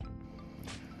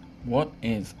What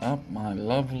is up, my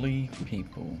lovely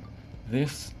people?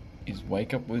 This is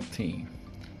Wake Up with Tea.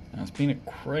 Now, it's been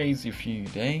a crazy few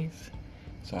days,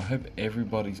 so I hope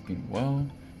everybody's been well,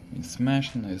 been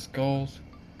smashing those goals,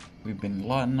 we've been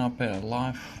lighting up our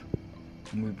life,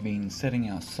 and we've been setting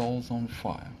our souls on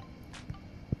fire.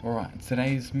 Alright,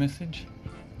 today's message: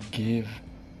 give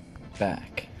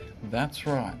back. That's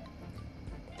right.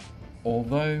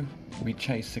 Although we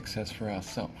chase success for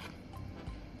ourselves,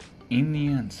 in the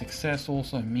end, success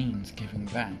also means giving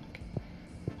back.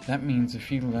 That means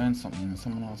if you learn something and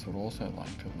someone else would also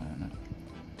like to learn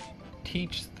it,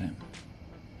 teach them.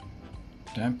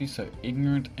 Don't be so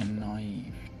ignorant and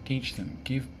naive. Teach them.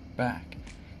 Give back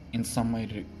in some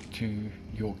way to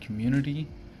your community,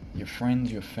 your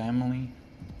friends, your family,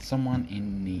 someone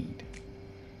in need.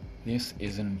 This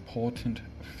is an important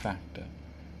factor.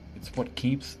 It's what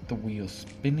keeps the wheel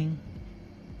spinning,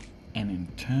 and in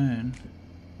turn,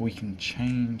 we can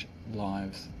change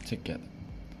lives together.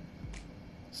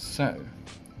 So,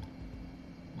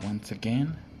 once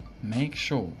again, make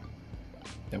sure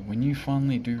that when you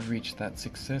finally do reach that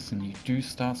success and you do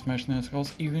start smashing those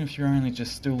goals, even if you're only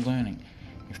just still learning,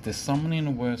 if there's someone in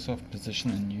a worse off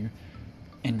position than you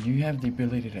and you have the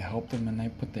ability to help them and they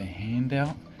put their hand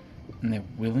out and they're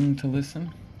willing to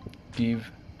listen, give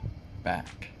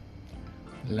back.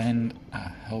 Lend a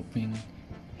helping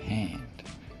hand.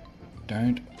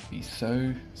 Don't be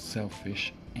so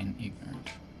selfish and ignorant.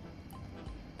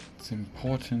 It's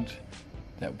important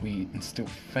that we instill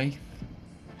faith,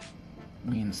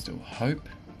 we instill hope,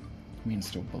 we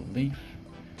instill belief,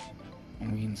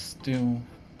 and we instill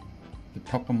the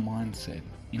proper mindset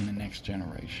in the next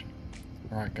generation.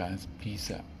 Alright guys,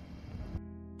 peace out.